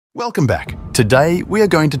Welcome back. Today, we are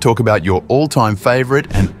going to talk about your all-time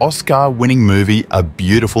favorite and Oscar-winning movie, A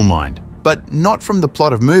Beautiful Mind. But not from the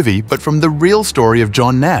plot of movie, but from the real story of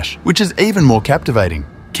John Nash, which is even more captivating.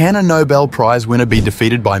 Can a Nobel Prize winner be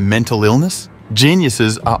defeated by mental illness?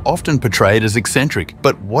 Geniuses are often portrayed as eccentric,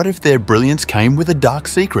 but what if their brilliance came with a dark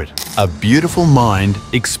secret? A Beautiful Mind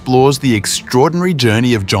explores the extraordinary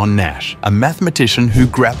journey of John Nash, a mathematician who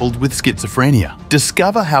grappled with schizophrenia.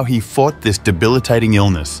 Discover how he fought this debilitating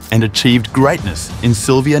illness and achieved greatness in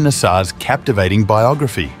Sylvia Nasar's captivating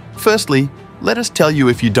biography. Firstly, let us tell you,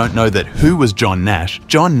 if you don't know, that who was John Nash.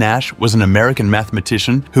 John Nash was an American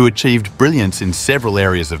mathematician who achieved brilliance in several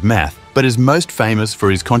areas of math, but is most famous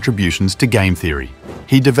for his contributions to game theory.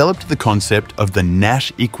 He developed the concept of the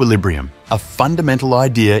Nash equilibrium, a fundamental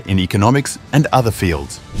idea in economics and other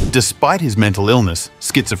fields. Despite his mental illness,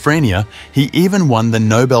 schizophrenia, he even won the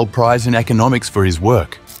Nobel Prize in economics for his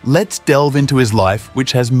work. Let's delve into his life,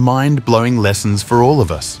 which has mind-blowing lessons for all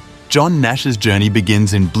of us. John Nash's journey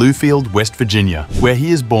begins in Bluefield, West Virginia, where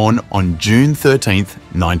he is born on June 13,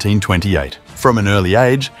 1928. From an early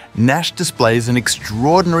age, Nash displays an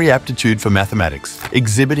extraordinary aptitude for mathematics,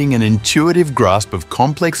 exhibiting an intuitive grasp of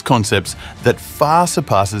complex concepts that far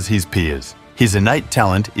surpasses his peers. His innate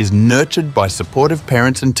talent is nurtured by supportive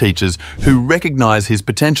parents and teachers who recognize his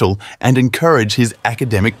potential and encourage his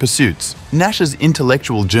academic pursuits. Nash's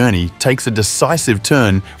intellectual journey takes a decisive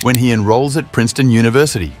turn when he enrolls at Princeton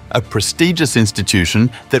University, a prestigious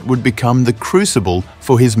institution that would become the crucible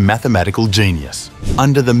for his mathematical genius.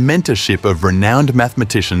 Under the mentorship of renowned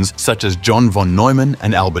mathematicians such as John von Neumann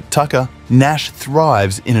and Albert Tucker, Nash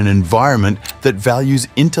thrives in an environment that values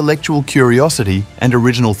intellectual curiosity and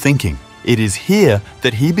original thinking. It is here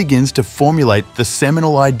that he begins to formulate the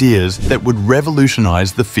seminal ideas that would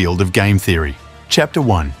revolutionize the field of game theory. Chapter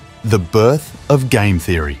 1. The Birth of Game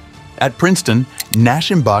Theory. At Princeton,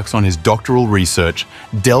 Nash embarks on his doctoral research,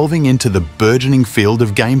 delving into the burgeoning field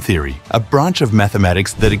of game theory, a branch of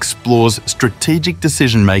mathematics that explores strategic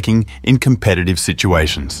decision-making in competitive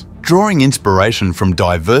situations. Drawing inspiration from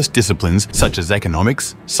diverse disciplines such as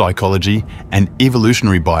economics, psychology, and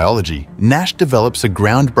evolutionary biology, Nash develops a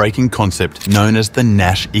groundbreaking concept known as the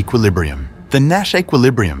Nash equilibrium. The Nash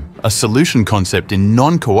equilibrium, a solution concept in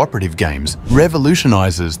non-cooperative games,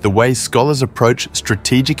 revolutionizes the way scholars approach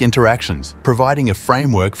strategic interactions, providing a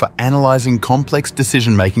framework for analyzing complex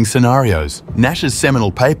decision-making scenarios. Nash's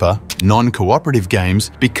seminal paper, Non-Cooperative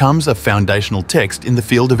Games, becomes a foundational text in the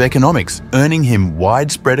field of economics, earning him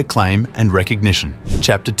widespread acclaim and recognition.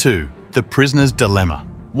 Chapter 2. The Prisoner's Dilemma.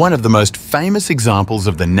 One of the most famous examples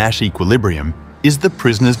of the Nash equilibrium is the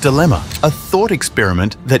prisoner's dilemma, a thought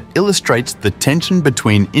experiment that illustrates the tension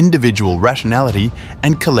between individual rationality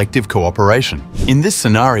and collective cooperation. In this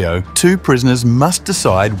scenario, two prisoners must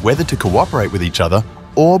decide whether to cooperate with each other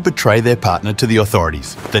or betray their partner to the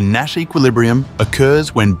authorities. The Nash equilibrium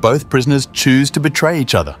occurs when both prisoners choose to betray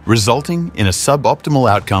each other, resulting in a suboptimal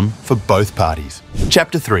outcome for both parties.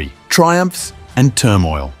 Chapter 3. Triumphs and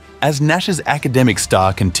Turmoil. As Nash's academic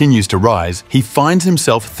star continues to rise, he finds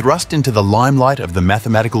himself thrust into the limelight of the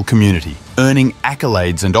mathematical community, earning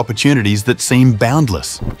accolades and opportunities that seem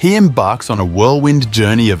boundless. He embarks on a whirlwind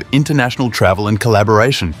journey of international travel and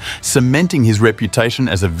collaboration, cementing his reputation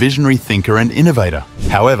as a visionary thinker and innovator.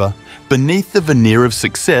 However, beneath the veneer of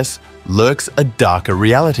success lurks a darker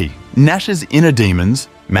reality. Nash's inner demons,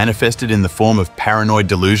 manifested in the form of paranoid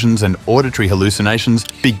delusions and auditory hallucinations,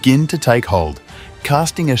 begin to take hold,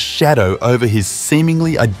 casting a shadow over his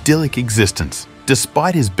seemingly idyllic existence.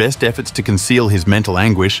 Despite his best efforts to conceal his mental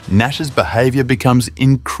anguish, Nash's behavior becomes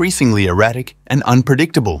increasingly erratic and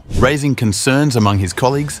unpredictable, raising concerns among his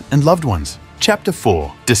colleagues and loved ones. Chapter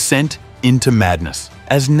 4. Descent into Madness.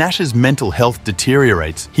 As Nash's mental health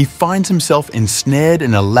deteriorates, he finds himself ensnared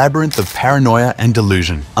in a labyrinth of paranoia and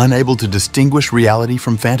delusion, unable to distinguish reality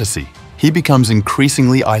from fantasy. He becomes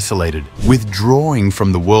increasingly isolated, withdrawing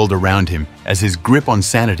from the world around him as his grip on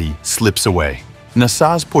sanity slips away.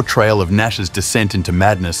 Nasar's portrayal of Nash's descent into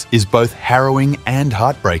madness is both harrowing and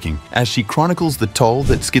heartbreaking, as she chronicles the toll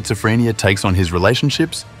that schizophrenia takes on his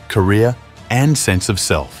relationships, career, and sense of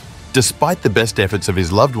self. Despite the best efforts of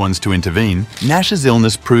his loved ones to intervene, Nash's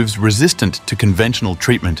illness proves resistant to conventional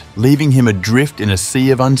treatment, leaving him adrift in a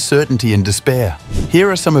sea of uncertainty and despair. Here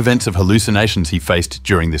are some events of hallucinations he faced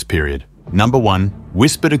during this period. Number 1.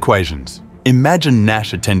 Whispered equations. Imagine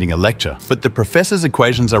Nash attending a lecture, but the professor's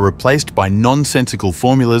equations are replaced by nonsensical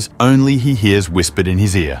formulas only he hears whispered in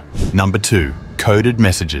his ear. Number 2. Coded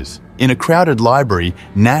messages. In a crowded library,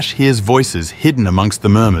 Nash hears voices hidden amongst the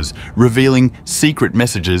murmurs, revealing secret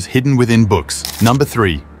messages hidden within books. Number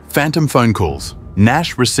 3. Phantom phone calls.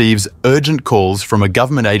 Nash receives urgent calls from a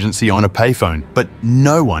government agency on a payphone, but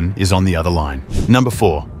no one is on the other line. Number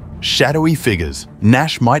 4. Shadowy figures.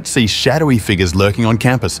 Nash might see shadowy figures lurking on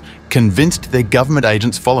campus, convinced they're government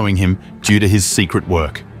agents following him due to his secret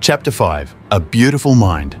work. Chapter 5. A Beautiful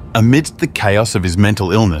Mind. Amidst the chaos of his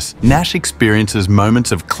mental illness, Nash experiences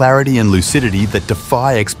moments of clarity and lucidity that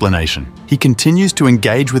defy explanation. He continues to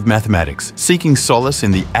engage with mathematics, seeking solace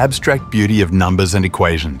in the abstract beauty of numbers and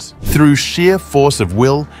equations. Through sheer force of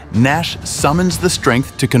will, Nash summons the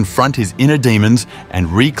strength to confront his inner demons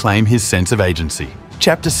and reclaim his sense of agency.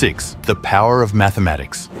 Chapter 6. The Power of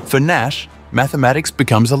Mathematics. For Nash, mathematics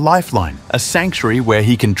becomes a lifeline, a sanctuary where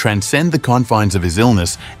he can transcend the confines of his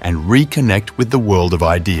illness and reconnect with the world of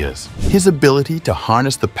ideas. His ability to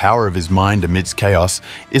harness the power of his mind amidst chaos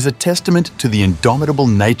is a testament to the indomitable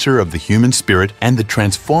nature of the human spirit and the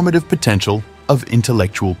transformative potential of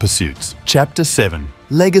intellectual pursuits. Chapter 7.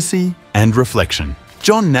 Legacy and Reflection.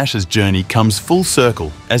 John Nash's journey comes full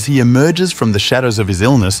circle as he emerges from the shadows of his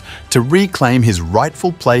illness to reclaim his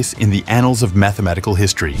rightful place in the annals of mathematical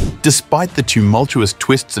history. Despite the tumultuous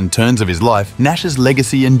twists and turns of his life, Nash's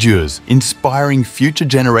legacy endures, inspiring future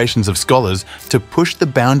generations of scholars to push the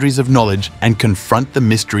boundaries of knowledge and confront the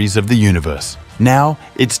mysteries of the universe. Now,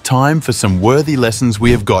 it's time for some worthy lessons we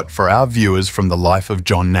have got for our viewers from the life of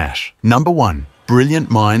John Nash. Number 1. Brilliant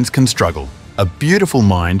minds can struggle. A beautiful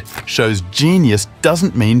mind shows genius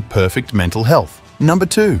doesn't mean perfect mental health. Number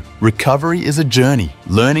 2. Recovery is a journey.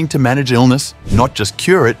 Learning to manage illness, not just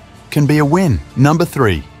cure it, can be a win. Number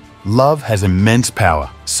 3. Love has immense power.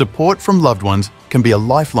 Support from loved ones can be a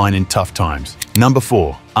lifeline in tough times. Number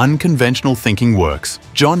 4. Unconventional thinking works.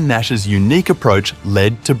 John Nash's unique approach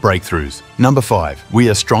led to breakthroughs. Number 5. We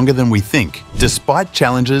are stronger than we think. Despite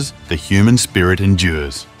challenges, the human spirit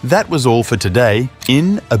endures. That was all for today.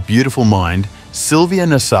 In A Beautiful Mind, Sylvia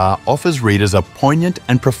Nasar offers readers a poignant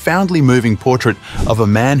and profoundly moving portrait of a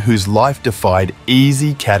man whose life defied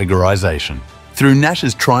easy categorization. Through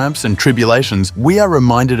Nash's triumphs and tribulations, we are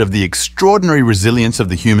reminded of the extraordinary resilience of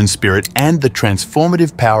the human spirit and the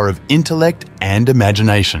transformative power of intellect and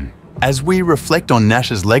imagination. As we reflect on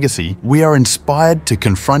Nash's legacy, we are inspired to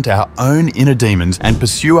confront our own inner demons and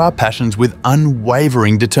pursue our passions with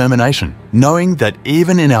unwavering determination, knowing that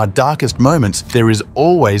even in our darkest moments, there is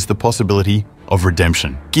always the possibility of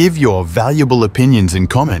redemption. Give your valuable opinions in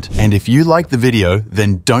comment, and if you like the video,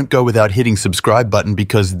 then don't go without hitting subscribe button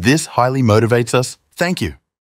because this highly motivates us. Thank you.